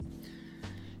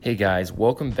Hey guys,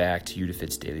 welcome back to You to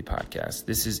Fits Daily Podcast.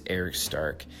 This is Eric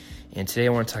Stark, and today I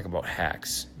want to talk about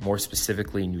hacks, more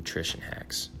specifically nutrition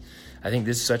hacks. I think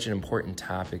this is such an important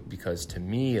topic because to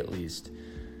me at least,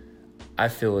 I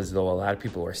feel as though a lot of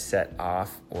people are set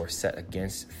off or set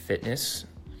against fitness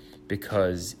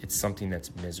because it's something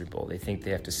that's miserable. They think they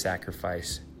have to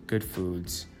sacrifice good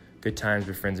foods, good times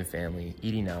with friends and family,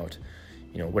 eating out,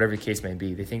 whatever the case may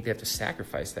be. They think they have to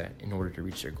sacrifice that in order to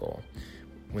reach their goal.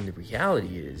 When the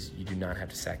reality is you do not have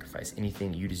to sacrifice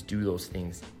anything. You just do those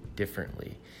things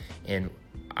differently. And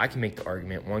one can make the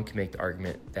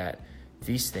argument that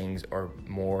these things are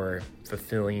more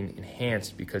fulfilling,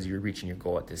 enhanced because you're reaching your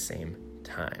goal at the same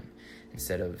time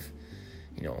instead of,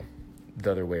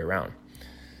 the other way around.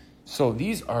 So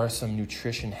these are some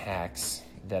nutrition hacks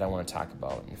that I want to talk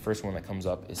about. And the first one that comes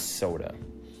up is soda.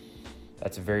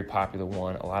 That's a very popular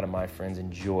one. A lot of my friends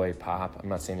enjoy pop. I'm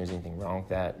not saying there's anything wrong with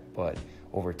that, but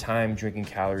over time, drinking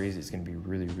calories is going to be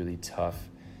really, really tough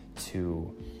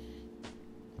to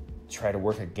try to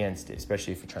work against it,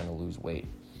 especially if you're trying to lose weight.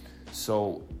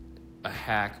 So a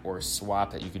hack or a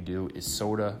swap that you could do is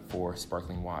soda for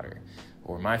sparkling water.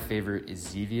 Or my favorite is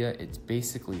Zevia. It's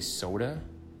basically soda.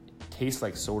 It tastes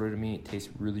like soda to me. It tastes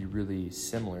really, really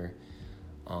similar.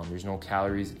 There's no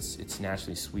calories. It's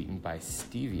naturally sweetened by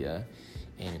stevia,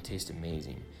 and it tastes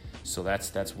amazing. So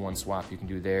that's one swap you can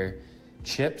do there.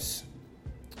 Chips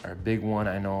are a big one.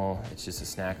 I know it's just a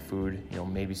snack food.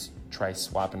 Maybe try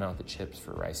swapping out the chips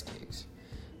for rice cakes.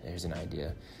 There's an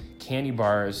idea. Candy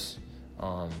bars,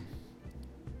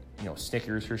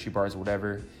 Snickers, Hershey bars,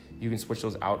 whatever. You can switch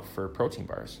those out for protein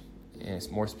bars. And it's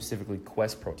more specifically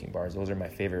Quest protein bars. Those are my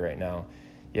favorite right now.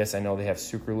 Yes, I know they have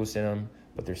sucralose in them,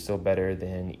 but they're still better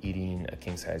than eating a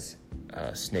king-size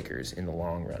Snickers in the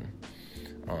long run.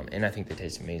 And I think they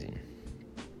taste amazing.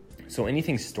 So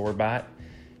anything store-bought,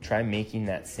 try making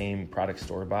that same product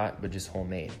store-bought, but just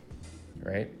homemade,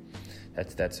 right?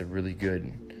 That's a really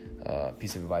good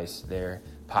piece of advice there.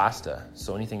 Pasta.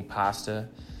 So anything pasta,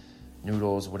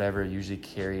 noodles, whatever, usually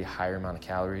carry a higher amount of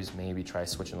calories. Maybe try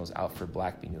switching those out for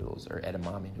black bean noodles or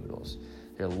edamame noodles.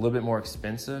 They're a little bit more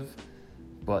expensive,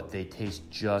 but they taste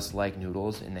just like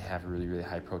noodles, and they have a really, really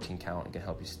high protein count and can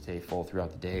help you stay full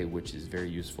throughout the day, which is very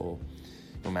useful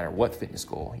no matter what fitness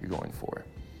goal you're going for.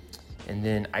 And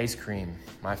then ice cream,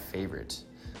 my favorite.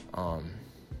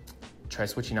 Try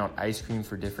switching out ice cream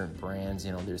for different brands.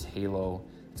 There's Halo.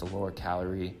 It's a lower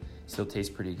calorie. Still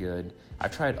tastes pretty good.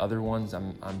 I've tried other ones.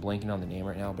 I'm blanking on the name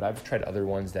right now, but I've tried other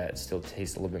ones that still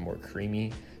taste a little bit more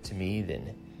creamy to me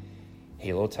than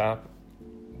Halo Top.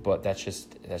 But that's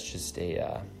just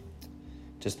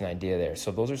an idea there.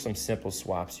 So those are some simple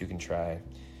swaps you can try.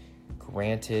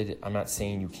 Granted, I'm not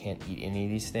saying you can't eat any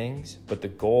of these things, but the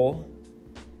goal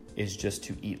is just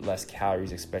to eat less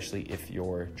calories, especially if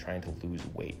you're trying to lose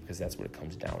weight, because that's what it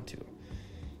comes down to.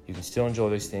 You can still enjoy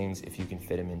those things if you can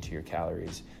fit them into your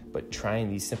calories, but trying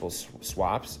these simple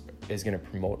swaps is going to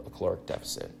promote a caloric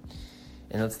deficit.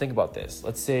 And let's think about this.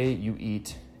 Let's say you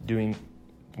eat doing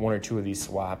one or two of these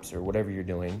swaps or whatever you're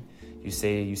doing. You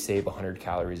say you save 100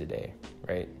 calories a day,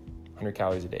 right? 100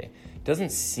 calories a day. It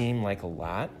doesn't seem like a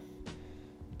lot,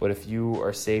 but if you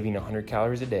are saving 100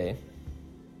 calories a day,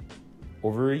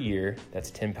 over a year,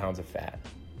 that's 10 pounds of fat.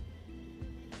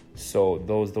 So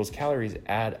those calories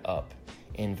add up,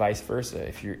 and vice versa.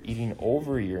 If you're eating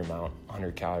over your amount,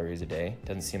 100 calories a day,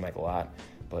 doesn't seem like a lot,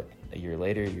 but a year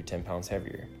later, you're 10 pounds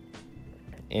heavier.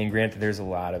 And granted, there's a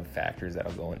lot of factors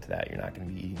that'll go into that. You're not going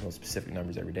to be eating those specific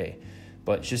numbers every day.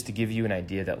 But just to give you an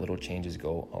idea that little changes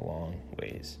go a long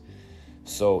ways.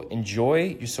 So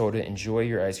enjoy your soda, enjoy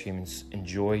your ice cream,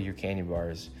 enjoy your candy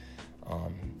bars.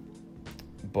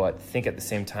 But think at the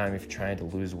same time, if you're trying to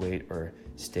lose weight or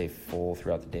stay full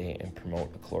throughout the day and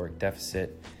promote a caloric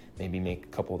deficit, maybe make a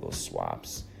couple of those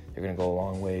swaps. They're going to go a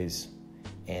long ways,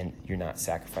 and you're not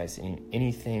sacrificing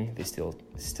anything. They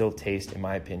still taste, in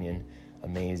my opinion,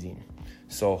 amazing.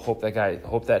 So hope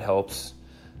that helps.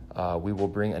 We will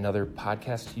bring another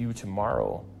podcast to you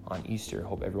tomorrow on Easter.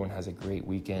 Hope everyone has a great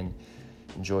weekend.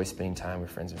 Enjoy spending time with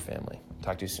friends and family.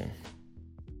 Talk to you soon.